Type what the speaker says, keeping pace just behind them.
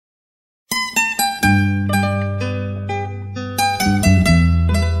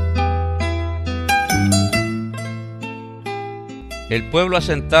El pueblo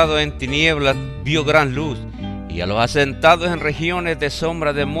asentado en tinieblas vio gran luz, y a los asentados en regiones de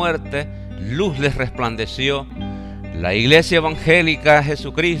sombra de muerte, luz les resplandeció. La Iglesia Evangélica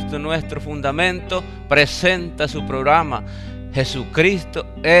Jesucristo, nuestro fundamento, presenta su programa. Jesucristo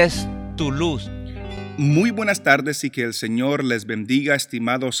es tu luz. Muy buenas tardes y que el Señor les bendiga,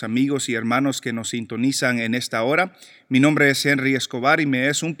 estimados amigos y hermanos que nos sintonizan en esta hora. Mi nombre es Henry Escobar y me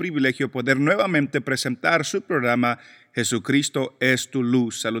es un privilegio poder nuevamente presentar su programa Jesucristo es tu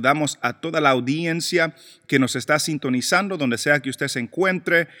luz. Saludamos a toda la audiencia que nos está sintonizando, donde sea que usted se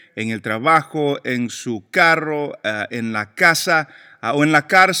encuentre, en el trabajo, en su carro, en la casa, o en la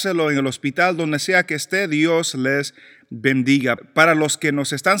cárcel o en el hospital, donde sea que esté. Dios les bendiga. Para los que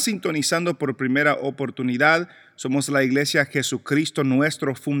nos están sintonizando por primera oportunidad, somos la Iglesia Jesucristo,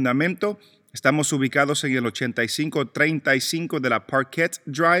 nuestro fundamento. Estamos ubicados en el 8535 de la Parquet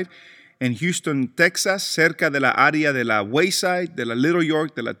Drive en Houston, Texas, cerca de la área de la Wayside, de la Little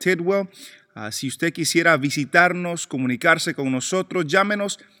York, de la Tidwell. Si usted quisiera visitarnos, comunicarse con nosotros,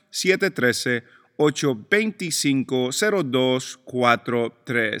 llámenos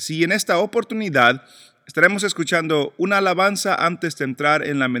 713-825-0243. Y en esta oportunidad estaremos escuchando una alabanza antes de entrar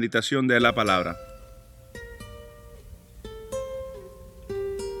en la meditación de la palabra.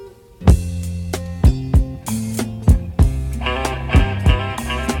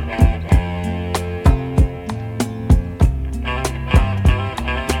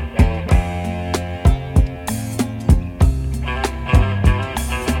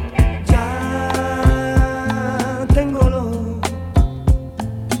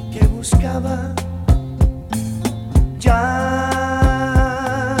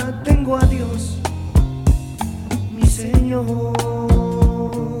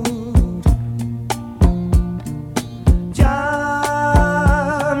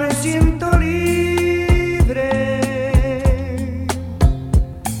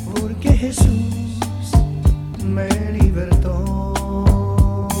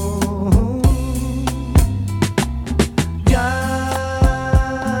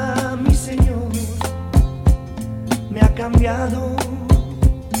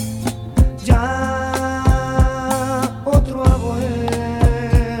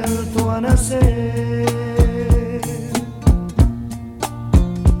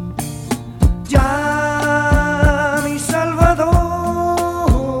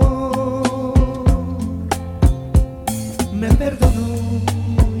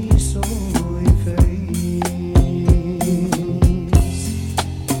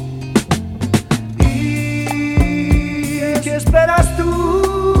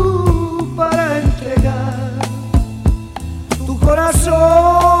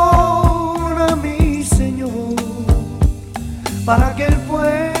 Para que Él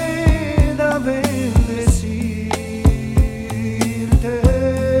pueda bendecirte.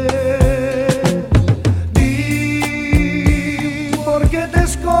 Di por qué te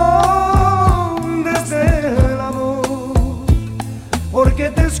escondes del amor, por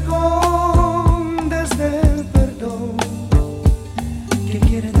qué te escondes del perdón que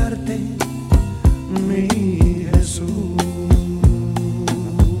quiere darte mi Jesús.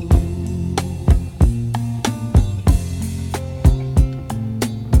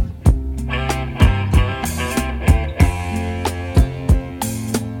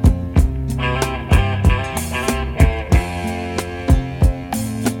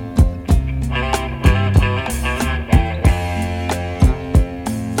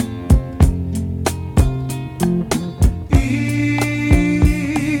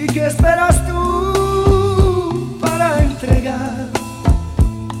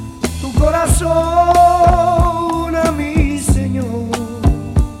 A mi Señor,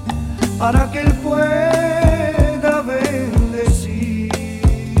 para que Él pueda bendecirte.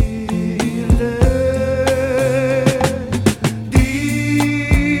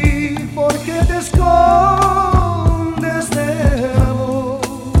 Di por qué te escondes del amor,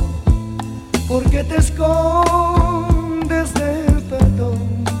 por qué te escondes del perdón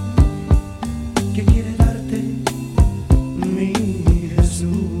que quiere darte mi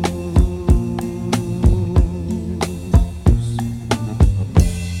Jesús.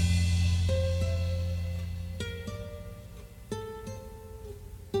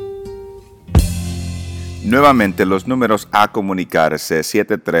 Nuevamente los números a comunicarse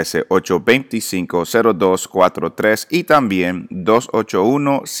 713-825-0243 y también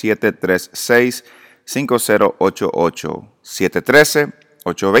 281-736-5088.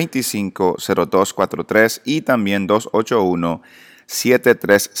 713-825-0243 y también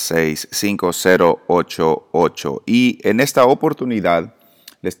 281-736-5088. Y en esta oportunidad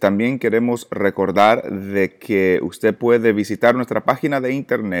Les también queremos recordar de que usted puede visitar nuestra página de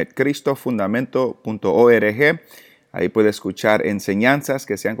internet cristofundamento.org. Ahí puede escuchar enseñanzas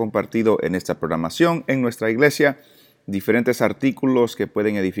que se han compartido en esta programación en nuestra iglesia, diferentes artículos que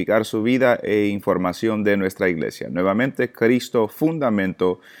pueden edificar su vida e información de nuestra iglesia. Nuevamente,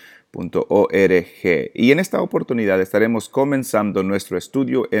 cristofundamento.org. Y en esta oportunidad estaremos comenzando nuestro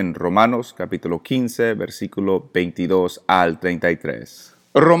estudio en Romanos capítulo 15, versículo 22 al 33.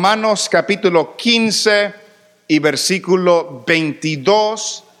 Romanos capítulo 15 y versículo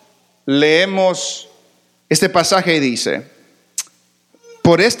 22, leemos este pasaje y dice: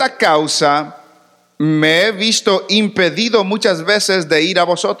 por esta causa me he visto impedido muchas veces de ir a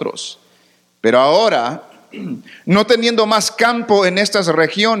vosotros, pero ahora, no teniendo más campo en estas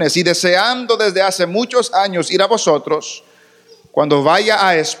regiones y deseando desde hace muchos años ir a vosotros, cuando vaya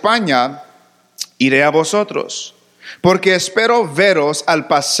a España, iré a vosotros. Porque espero veros al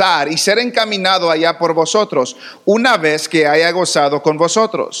pasar y ser encaminado allá por vosotros, una vez que haya gozado con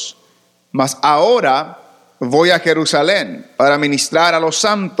vosotros. Mas ahora voy a Jerusalén para ministrar a los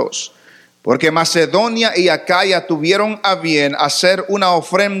santos, porque Macedonia y Acaya tuvieron a bien hacer una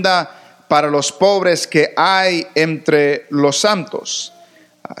ofrenda para los pobres que hay entre los santos,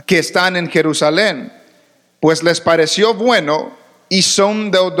 que están en Jerusalén, pues les pareció bueno y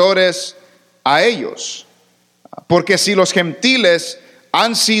son deudores a ellos. Porque si los gentiles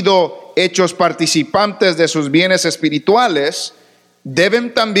han sido hechos participantes de sus bienes espirituales,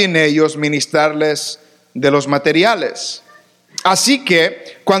 deben también ellos ministrarles de los materiales. Así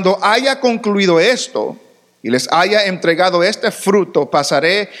que cuando haya concluido esto y les haya entregado este fruto,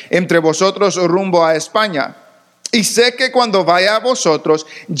 pasaré entre vosotros rumbo a España. Y sé que cuando vaya a vosotros,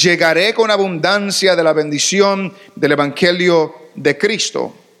 llegaré con abundancia de la bendición del Evangelio de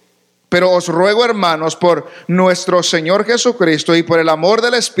Cristo. Pero os ruego, hermanos, por nuestro Señor Jesucristo y por el amor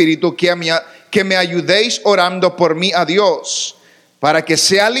del Espíritu, que me ayudéis orando por mí a Dios, para que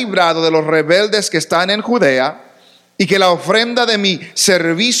sea librado de los rebeldes que están en Judea, y que la ofrenda de mi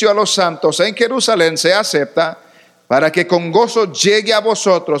servicio a los santos en Jerusalén sea acepta, para que con gozo llegue a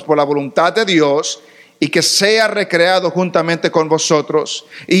vosotros por la voluntad de Dios, y que sea recreado juntamente con vosotros.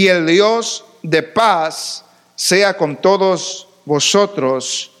 Y el Dios de paz sea con todos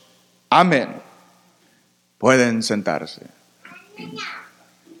vosotros. Amén. Pueden sentarse.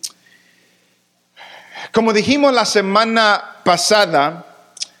 Como dijimos la semana pasada,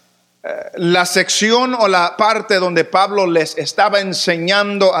 la sección o la parte donde Pablo les estaba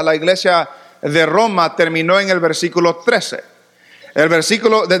enseñando a la iglesia de Roma terminó en el versículo 13, el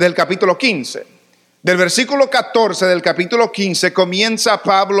versículo del capítulo 15. Del versículo 14 del capítulo 15 comienza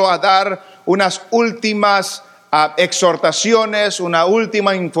Pablo a dar unas últimas exhortaciones, una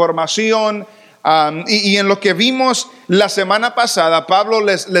última información, y en lo que vimos la semana pasada, Pablo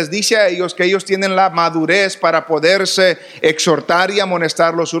les dice a ellos que ellos tienen la madurez para poderse exhortar y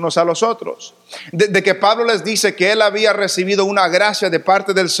amonestar los unos a los otros. De que Pablo les dice que él había recibido una gracia de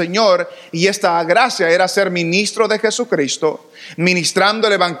parte del Señor, y esta gracia era ser ministro de Jesucristo, ministrando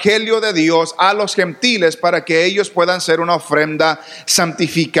el Evangelio de Dios a los gentiles para que ellos puedan ser una ofrenda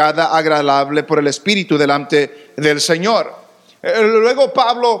santificada, agradable por el Espíritu delante del Señor. Luego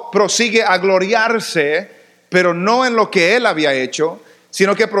Pablo prosigue a gloriarse, pero no en lo que él había hecho,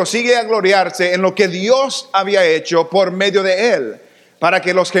 sino que prosigue a gloriarse en lo que Dios había hecho por medio de él, para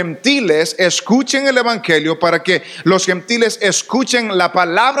que los gentiles escuchen el Evangelio, para que los gentiles escuchen la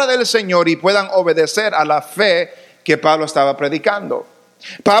palabra del Señor y puedan obedecer a la fe que Pablo estaba predicando.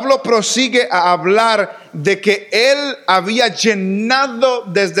 Pablo prosigue a hablar de que él había llenado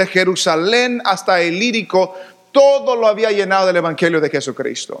desde Jerusalén hasta Ilírico, todo lo había llenado del Evangelio de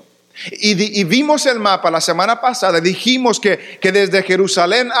Jesucristo. Y vimos el mapa la semana pasada. Dijimos que desde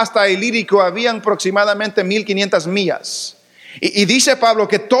Jerusalén hasta Ilírico habían aproximadamente 1500 millas. Y dice Pablo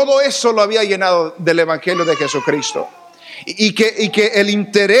que todo eso lo había llenado del Evangelio de Jesucristo. Y que el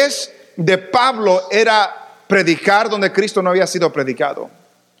interés de Pablo era predicar donde Cristo no había sido predicado,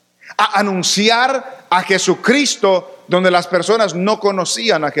 a anunciar a Jesucristo donde las personas no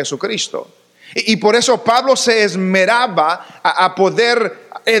conocían a Jesucristo. Y por eso Pablo se esmeraba a poder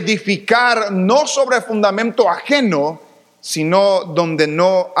edificar no sobre fundamento ajeno, sino donde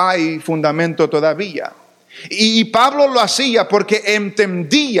no hay fundamento todavía. Y Pablo lo hacía porque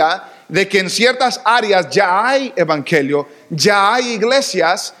entendía de que en ciertas áreas ya hay evangelio, ya hay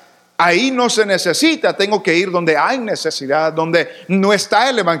iglesias. Ahí no se necesita, tengo que ir donde hay necesidad, donde no está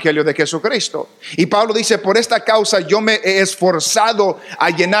el Evangelio de Jesucristo. Y Pablo dice, por esta causa yo me he esforzado a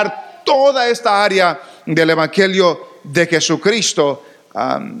llenar toda esta área del Evangelio de Jesucristo.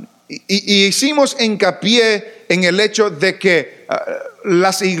 Y hicimos hincapié en el hecho de que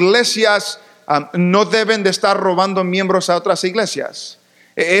las iglesias no deben de estar robando miembros a otras iglesias.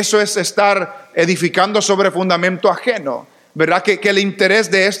 Eso es estar edificando sobre fundamento ajeno, ¿verdad? Que el interés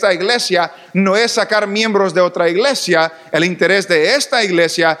de esta iglesia no es sacar miembros de otra iglesia. El interés de esta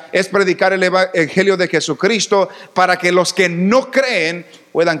iglesia es predicar el evangelio de Jesucristo para que los que no creen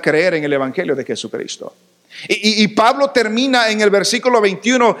puedan creer en el evangelio de Jesucristo. Y Pablo termina en el versículo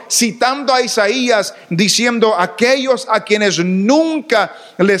 21 citando a Isaías diciendo: aquellos a quienes nunca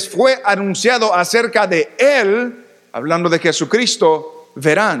les fue anunciado acerca de él, hablando de Jesucristo,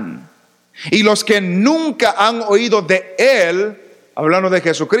 verán. Y los que nunca han oído de él, hablando de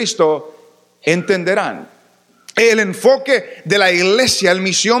Jesucristo, entenderán. El enfoque de la iglesia, la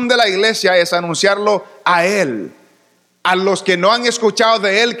misión de la iglesia es anunciarlo a él. A los que no han escuchado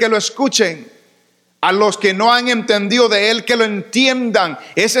de él, que lo escuchen. A los que no han entendido de él, que lo entiendan.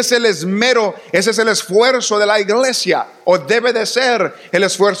 Ese es el esmero, ese es el esfuerzo de la iglesia, o debe de ser el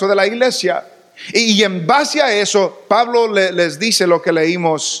esfuerzo de la iglesia. Y en base a eso, Pablo les dice lo que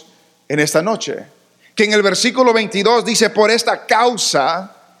leímos en esta noche, que en el versículo 22 dice: por esta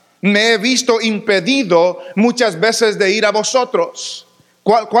causa me he visto impedido muchas veces de ir a vosotros.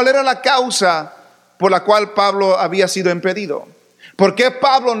 ¿Cuál era la causa por la cual Pablo había sido impedido? ¿Por qué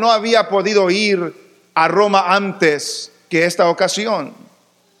Pablo no había podido ir a Roma antes que esta ocasión?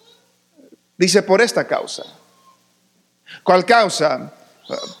 Dice: por esta causa. ¿Cuál causa?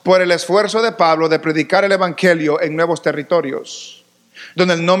 Por el esfuerzo de Pablo de predicar el evangelio en nuevos territorios,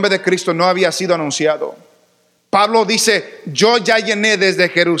 donde el nombre de Cristo no había sido anunciado. Pablo dice: yo ya llené desde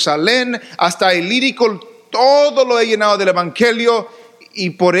Jerusalén hasta Ilírico, todo lo he llenado del evangelio,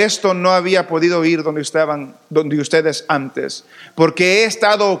 y por esto no había podido ir donde ustedes antes, porque he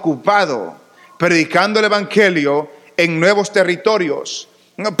estado ocupado predicando el evangelio en nuevos territorios.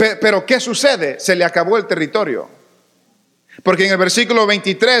 Pero ¿qué sucede? Se le acabó el territorio. Porque en el versículo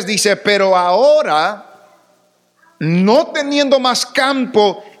 23 dice: pero ahora, no teniendo más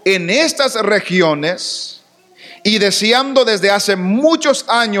campo en estas regiones, y deseando desde hace muchos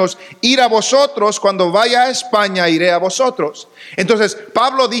años ir a vosotros, cuando vaya a España iré a vosotros. Entonces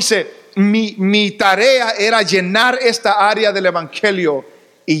Pablo dice: mi tarea era llenar esta área del evangelio,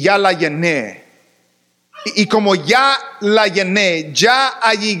 y ya la llené. Y como ya la llené, ya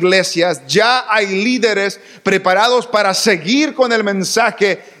hay iglesias, ya hay líderes preparados para seguir con el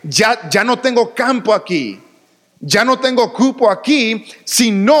mensaje. Ya no tengo campo aquí, ya no tengo cupo aquí,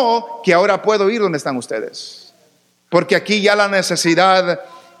 sino que ahora puedo ir donde están ustedes, porque aquí ya la necesidad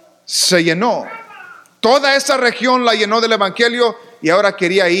se llenó. Toda esa región la llenó del evangelio, y ahora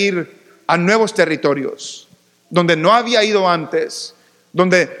quería ir a nuevos territorios donde no había ido antes,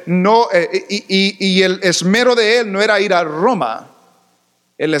 donde no, y el esmero de él no era ir a Roma,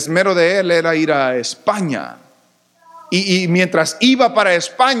 el esmero de él era ir a España. Y mientras iba para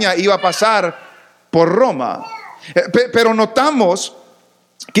España, iba a pasar por Roma. Pero notamos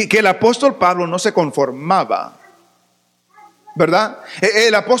que el apóstol Pablo no se conformaba, ¿verdad?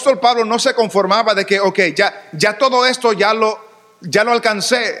 El apóstol Pablo no se conformaba de que, ya todo esto ya lo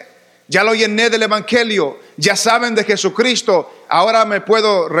alcancé, ya lo llené del evangelio, ya saben de Jesucristo, ahora me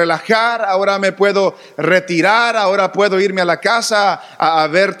puedo relajar, ahora me puedo retirar, ahora puedo irme a la casa a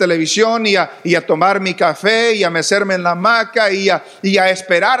ver televisión y a tomar mi café y a mecerme en la hamaca y a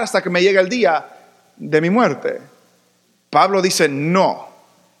esperar hasta que me llegue el día de mi muerte. Pablo dice: no,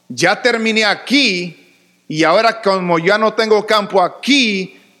 ya terminé aquí, y ahora como ya no tengo campo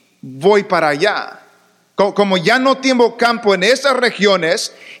aquí, voy para allá. Como ya no tengo campo en esas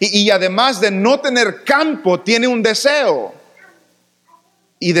regiones, y además de no tener campo, tiene un deseo.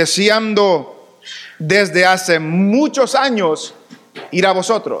 Y deseando desde hace muchos años ir a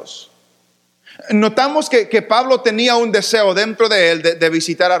vosotros. Notamos que Pablo tenía un deseo dentro de él de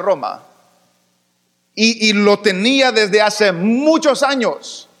visitar a Roma. Y lo tenía desde hace muchos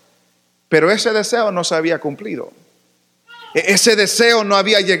años. Pero ese deseo no se había cumplido. Ese deseo no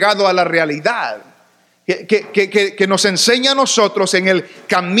había llegado a la realidad. Que nos enseña a nosotros en el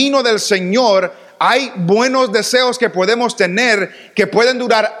camino del Señor. Hay buenos deseos que podemos tener, que pueden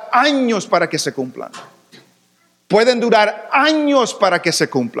durar años para que se cumplan. Pueden durar años para que se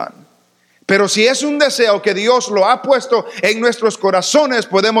cumplan. Pero si es un deseo que Dios lo ha puesto en nuestros corazones,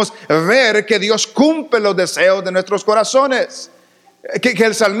 podemos ver que Dios cumple los deseos de nuestros corazones. Que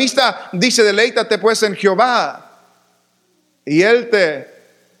el salmista dice: deleítate pues en Jehová, y Él te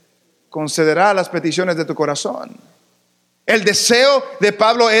concederá las peticiones de tu corazón. El deseo de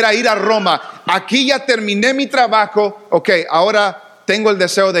Pablo era ir a Roma. Aquí ya terminé mi trabajo, ahora tengo el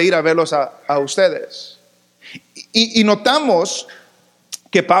deseo de ir a verlos a ustedes. Y notamos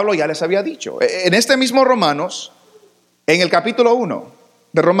que Pablo ya les había dicho, en este mismo Romanos, en el capítulo 1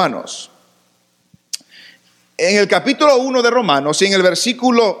 de Romanos. En el capítulo 1 de Romanos y en el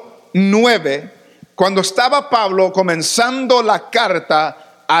versículo 9, cuando estaba Pablo comenzando la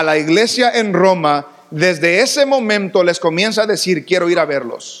carta a la iglesia en Roma, desde ese momento les comienza a decir: quiero ir a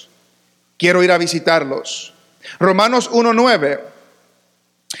verlos, quiero ir a visitarlos. Romanos 1:9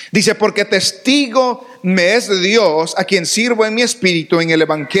 dice: porque testigo me es Dios, a quien sirvo en mi espíritu en el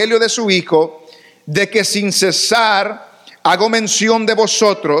evangelio de su Hijo, de que sin cesar hago mención de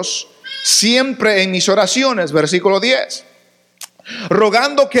vosotros siempre en mis oraciones. Versículo 10.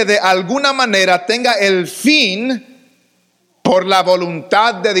 Rogando que de alguna manera tenga el fin, por la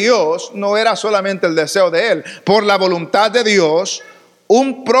voluntad de Dios, no era solamente el deseo de él, por la voluntad de Dios,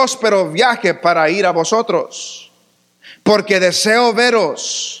 un próspero viaje para ir a vosotros. Porque deseo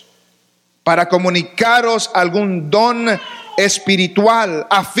veros para comunicaros algún don espiritual,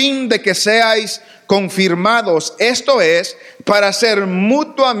 a fin de que seáis confirmados, esto es, para ser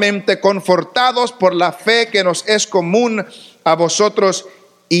mutuamente confortados por la fe que nos es común a vosotros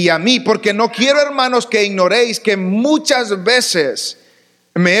y a mí. Porque no quiero, hermanos, que ignoréis que muchas veces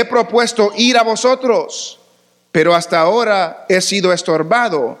me he propuesto ir a vosotros, pero hasta ahora he sido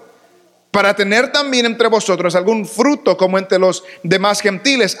estorbado, para tener también entre vosotros algún fruto como entre los demás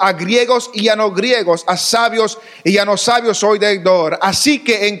gentiles, a griegos y a no griegos, a sabios y a no sabios soy deudor. Así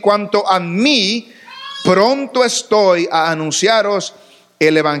que en cuanto a mí, pronto estoy a anunciaros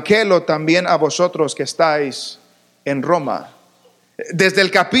el evangelio también a vosotros que estáis en Roma. Desde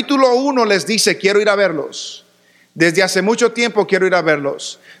el capítulo 1 les dice: quiero ir a verlos. Desde hace mucho tiempo quiero ir a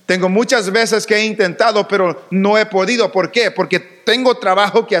verlos. Tengo muchas veces que he intentado, pero no he podido. ¿Por qué? Porque tengo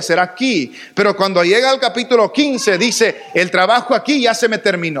trabajo que hacer aquí. Pero cuando llega al capítulo 15 dice: el trabajo aquí ya se me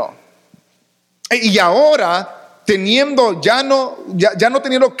terminó. Y ahora, teniendo ya no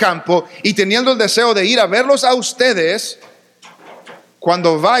teniendo campo y teniendo el deseo de ir a verlos a ustedes,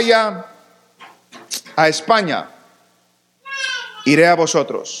 cuando vaya a España, iré a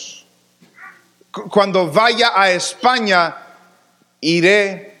vosotros. Cuando vaya a España,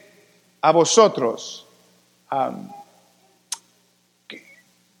 iré a vosotros.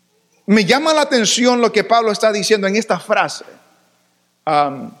 Me llama la atención lo que Pablo está diciendo en esta frase.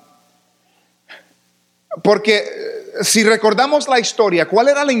 Porque si recordamos la historia, ¿cuál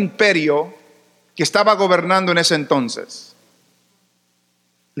era el imperio que estaba gobernando en ese entonces?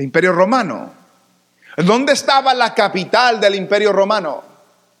 El imperio romano. ¿Dónde estaba la capital del imperio romano?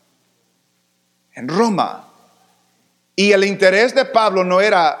 En Roma. Y el interés de Pablo no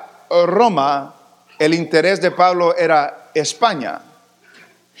era Roma, el interés de Pablo era España.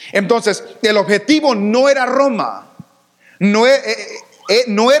 Entonces, el objetivo no era Roma, no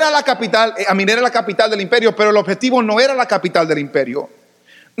era la capital, era la capital del imperio, pero el objetivo no era la capital del imperio.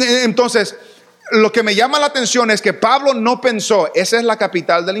 Entonces, lo que me llama la atención es que Pablo no pensó: esa es la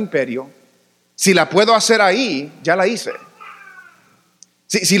capital del imperio, si la puedo hacer ahí, ya la hice.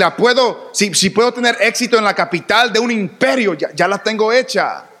 Si puedo tener éxito en la capital de un imperio, ya la tengo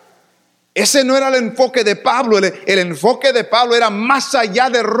hecha. Ese no era el enfoque de Pablo. El enfoque de Pablo era más allá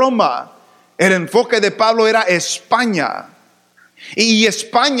de Roma. El enfoque de Pablo era España. Y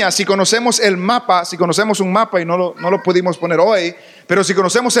España, si conocemos el mapa, si conocemos un mapa, y no lo pudimos poner hoy, pero si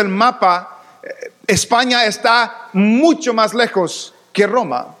conocemos el mapa, España está mucho más lejos que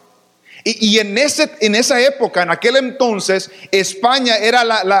Roma. Y en esa época, en aquel entonces, España era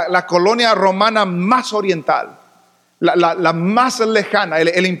la colonia romana más oriental, la más lejana.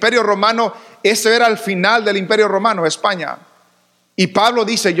 El imperio romano, ese era el final del imperio romano, España. Y Pablo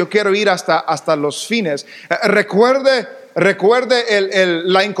dice: yo quiero ir hasta los fines. Recuerde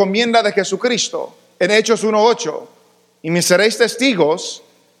la encomienda de Jesucristo en Hechos 1:8. Y me seréis testigos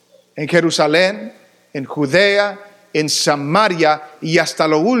en Jerusalén, en Judea, en Samaria y hasta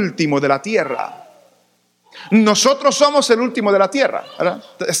lo último de la tierra. Nosotros somos el último de la tierra, ¿verdad?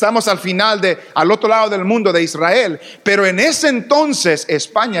 Estamos al otro lado del mundo de Israel, pero en ese entonces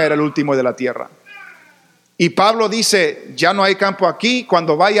España era el último de la tierra. Y Pablo dice: ya no hay campo aquí,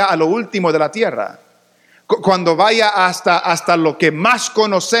 cuando vaya a lo último de la tierra, cuando vaya hasta lo que más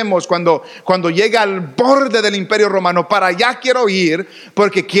conocemos, cuando llegue al borde del imperio romano, para allá quiero ir,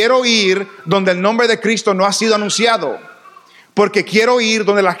 porque quiero ir donde el nombre de Cristo no ha sido anunciado, porque quiero ir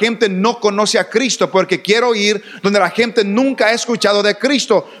donde la gente no conoce a Cristo, porque quiero ir donde la gente nunca ha escuchado de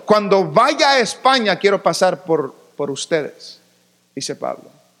Cristo. Cuando vaya a España, quiero pasar por ustedes, dice Pablo.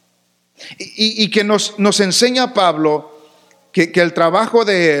 Y que nos enseña Pablo que el trabajo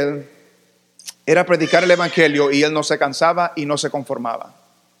de él era predicar el evangelio, y él no se cansaba y no se conformaba.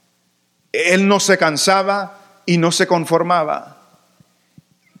 Él no se cansaba y no se conformaba.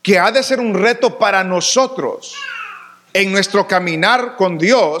 Que ha de ser un reto para nosotros en nuestro caminar con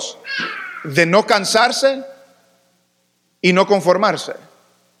Dios de no cansarse y no conformarse.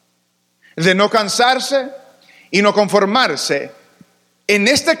 De no cansarse y no conformarse. En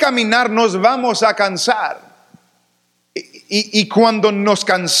este caminar nos vamos a cansar. Y cuando nos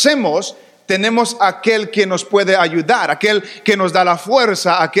cansemos, tenemos aquel que nos puede ayudar, aquel que nos da la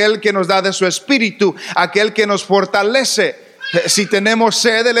fuerza, aquel que nos da de su espíritu, aquel que nos fortalece. Si tenemos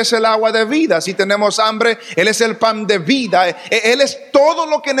sed, Él es el agua de vida. Si tenemos hambre, Él es el pan de vida. Él es todo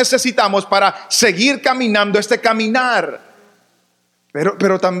lo que necesitamos para seguir caminando este caminar.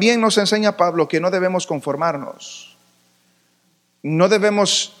 Pero también nos enseña Pablo que no debemos conformarnos. No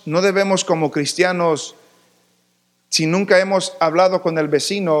debemos como cristianos, si nunca hemos hablado con el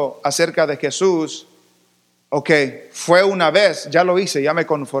vecino acerca de Jesús, ok, fue una vez, ya lo hice, ya me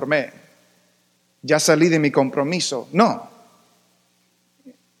conformé, ya salí de mi compromiso. No,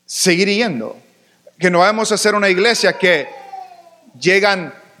 seguir yendo. Que no vamos a hacer una iglesia que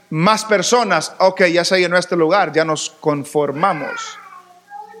llegan más personas, ok, ya se llenó este lugar, ya nos conformamos.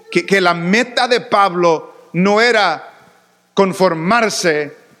 Que la meta de Pablo no era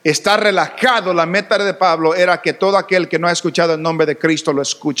conformarse, estar relajado. La meta de Pablo era que todo aquel que no ha escuchado el nombre de Cristo lo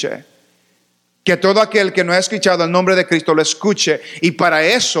escuche. Que todo aquel que no ha escuchado el nombre de Cristo lo escuche. Y para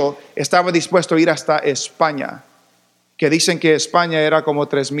eso estaba dispuesto a ir hasta España. Que dicen que España era como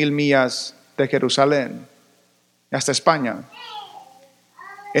 3,000 millas de Jerusalén. Hasta España.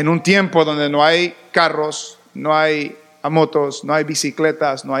 En un tiempo donde no hay carros, no hay motos, no hay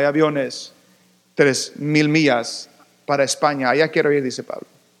bicicletas, no hay aviones. 3,000 millas para España. Allá quiero ir, dice Pablo.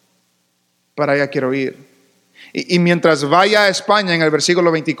 Para allá quiero ir. Y mientras vaya a España, en el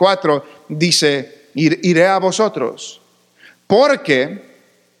versículo 24, dice, iré a vosotros, porque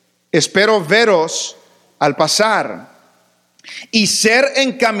espero veros al pasar y ser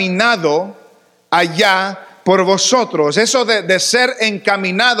encaminado allá por vosotros. Eso de ser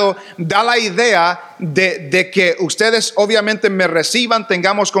encaminado da la idea de que ustedes obviamente me reciban,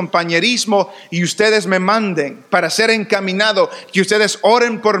 tengamos compañerismo y ustedes me manden para ser encaminado, que ustedes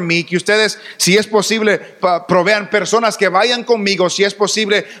oren por mí, que ustedes, si es posible, provean personas que vayan conmigo, si es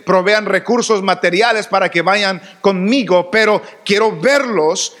posible, provean recursos materiales para que vayan conmigo, pero quiero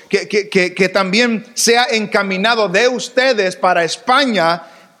verlos, que también sea encaminado de ustedes para España.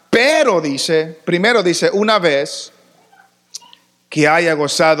 Pero dice, primero dice, una vez que haya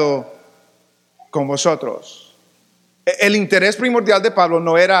gozado con vosotros. El interés primordial de Pablo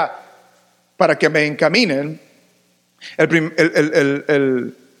no era para que me encaminen.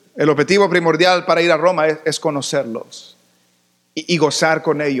 El objetivo primordial para ir a Roma es conocerlos y gozar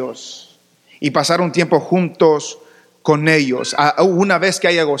con ellos y pasar un tiempo juntos con ellos. Una vez que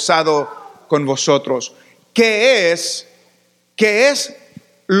haya gozado con vosotros. ¿Qué es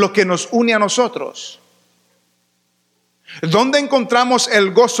lo que nos une a nosotros? ¿Dónde encontramos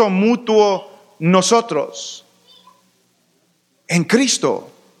el gozo mutuo nosotros? En Cristo.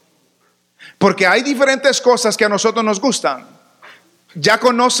 Porque hay diferentes cosas que a nosotros nos gustan. Ya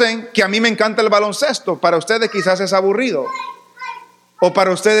conocen que a mí me encanta el baloncesto. Para ustedes quizás es aburrido. O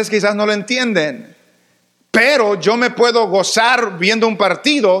para ustedes quizás no lo entienden. Pero yo me puedo gozar viendo un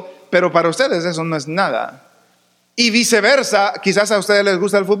partido, pero para ustedes eso no es nada. Y viceversa, quizás a ustedes les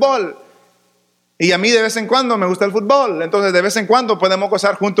gusta el fútbol y a mí de vez en cuando me gusta el fútbol. Entonces de vez en cuando podemos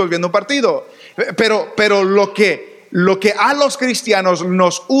gozar juntos viendo un partido. Pero lo que a los cristianos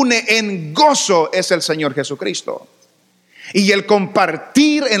nos une en gozo es el Señor Jesucristo. Y el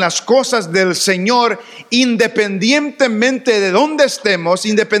compartir en las cosas del Señor, independientemente de dónde estemos,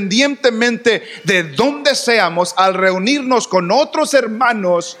 independientemente de dónde seamos, al reunirnos con otros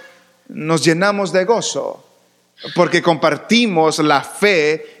hermanos, nos llenamos de gozo. Porque compartimos la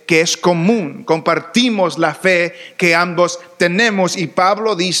fe que es común, compartimos la fe que ambos tenemos. Y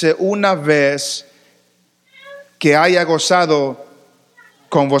Pablo dice, una vez que haya gozado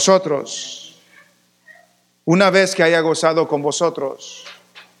con vosotros, una vez que haya gozado con vosotros,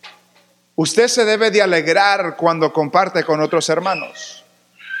 usted se debe de alegrar cuando comparte con otros hermanos.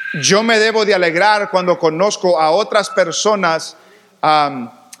 Yo me debo de alegrar cuando conozco a otras personas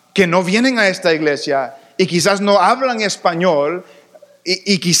que no vienen a esta iglesia y quizás no hablan español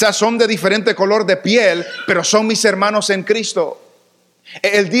y quizás son de diferente color de piel, pero son mis hermanos en Cristo.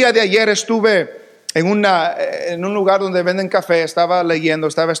 El día de ayer estuve en un lugar donde venden café, estaba leyendo,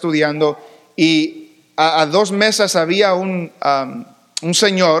 estaba estudiando, y a 2 mesas había un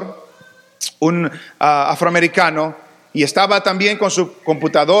señor, un afroamericano, y estaba también con su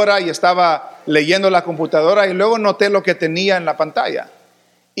computadora y estaba leyendo la computadora, y luego noté lo que tenía en la pantalla.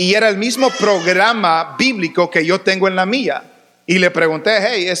 Y era el mismo programa bíblico que yo tengo en la mía. Y le pregunté,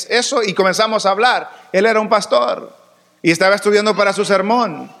 hey, ¿es eso? Y comenzamos a hablar. Él era un pastor. y estaba estudiando para su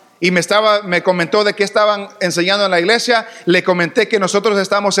sermón. Y me comentó de qué estaban enseñando en la iglesia. Le comenté que nosotros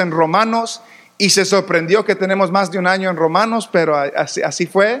estamos en Romanos y se sorprendió que tenemos más de un año en Romanos, pero así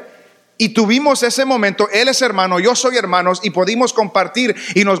fue. Y tuvimos ese momento, él es hermano, yo soy hermanos, y pudimos compartir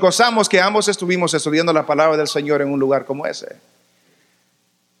y nos gozamos que ambos estuvimos estudiando la palabra del Señor en un lugar como ese.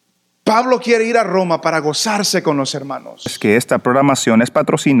 Pablo quiere ir a Roma para gozarse con los hermanos. Es que esta programación es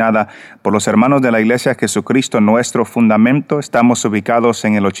patrocinada por los hermanos de la Iglesia Jesucristo Nuestro Fundamento. Estamos ubicados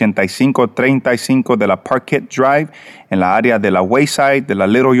en el 8535 de la Parquet Drive, en la área de la Wayside, de la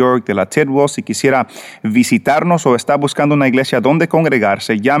Little York, de la Tidwell. Si quisiera visitarnos o está buscando una iglesia donde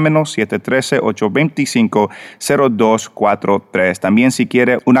congregarse, llámenos 713-825-0243. También si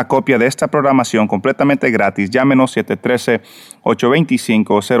quiere una copia de esta programación completamente gratis, llámenos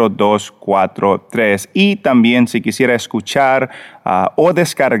 713-825-0243. Y también si quisiera escuchar o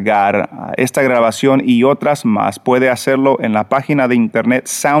descargar esta grabación y otras más, puede hacerlo en la página de internet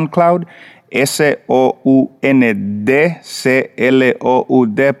SoundCloud,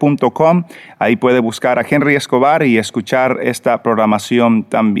 soundcloud.com. Ahí puede buscar a Henry Escobar y escuchar esta programación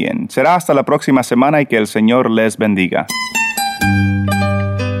también. Será hasta la próxima semana y que el Señor les bendiga.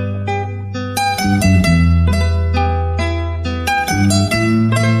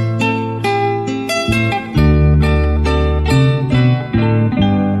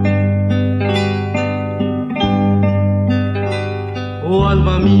 Oh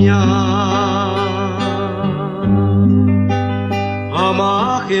alma mía,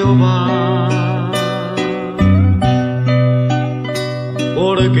 ama a Jehová,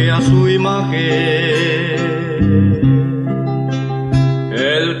 porque a su imagen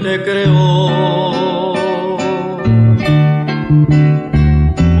Él te creó,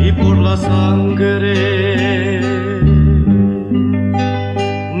 y por la sangre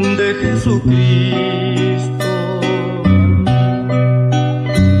de Jesucristo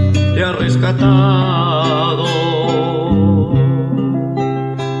te ha rescatado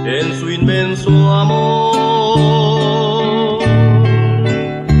en su inmenso amor.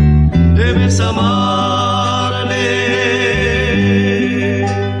 Debes amarle,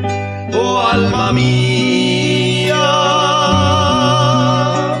 oh alma mía,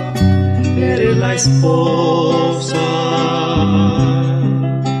 eres la esposa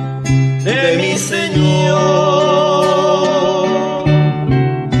de mi Señor.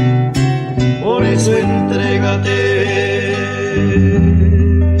 Por eso entrégate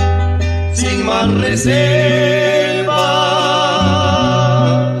sin más reservas,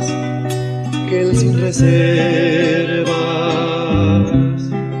 que Él sin reservas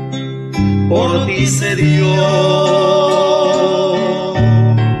por ti se dio.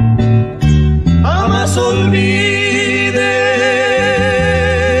 Jamás olvides,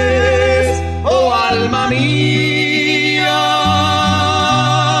 oh alma mía,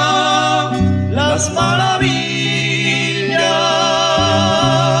 las maravillas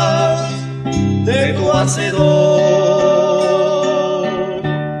de tu Hacedor,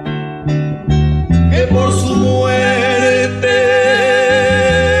 que por su muerte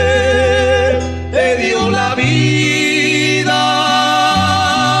te dio la vida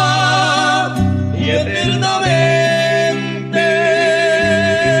y eternamente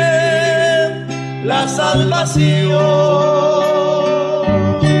la salvación.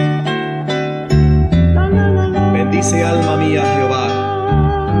 Bendice alma mía Jehová,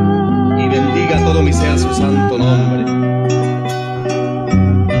 y bendiga todo mi ser su santo nombre.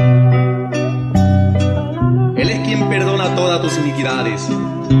 Él es quien perdona todas tus iniquidades,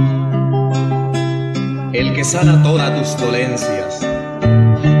 el que sana todas tus dolencias,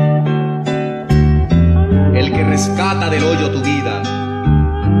 el que rescata del hoyo tu vida,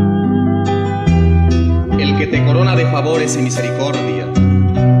 el que te corona de favores y misericordia,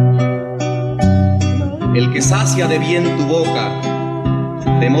 el que sacia de bien tu boca,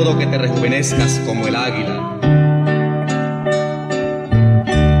 de modo que te rejuvenezcas como el águila.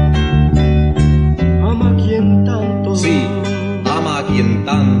 Ama a quien tanto, sí, ama a quien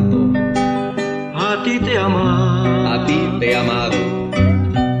tanto, a ti te ama, a ti te he amado.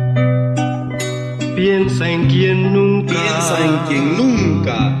 Piensa en quien nunca, piensa en quien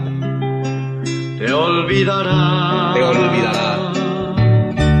nunca te olvidará, te olvidará.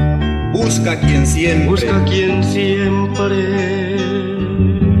 Busca quien siempre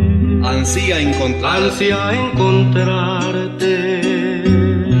ansía encontrarte.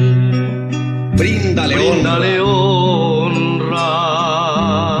 Bríndale honra,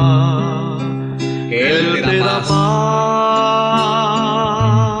 que Él te da paz.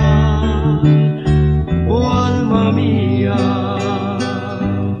 Oh alma mía,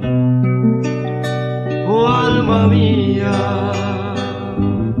 oh alma alma mía,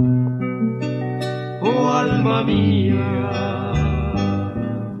 oh alma mía.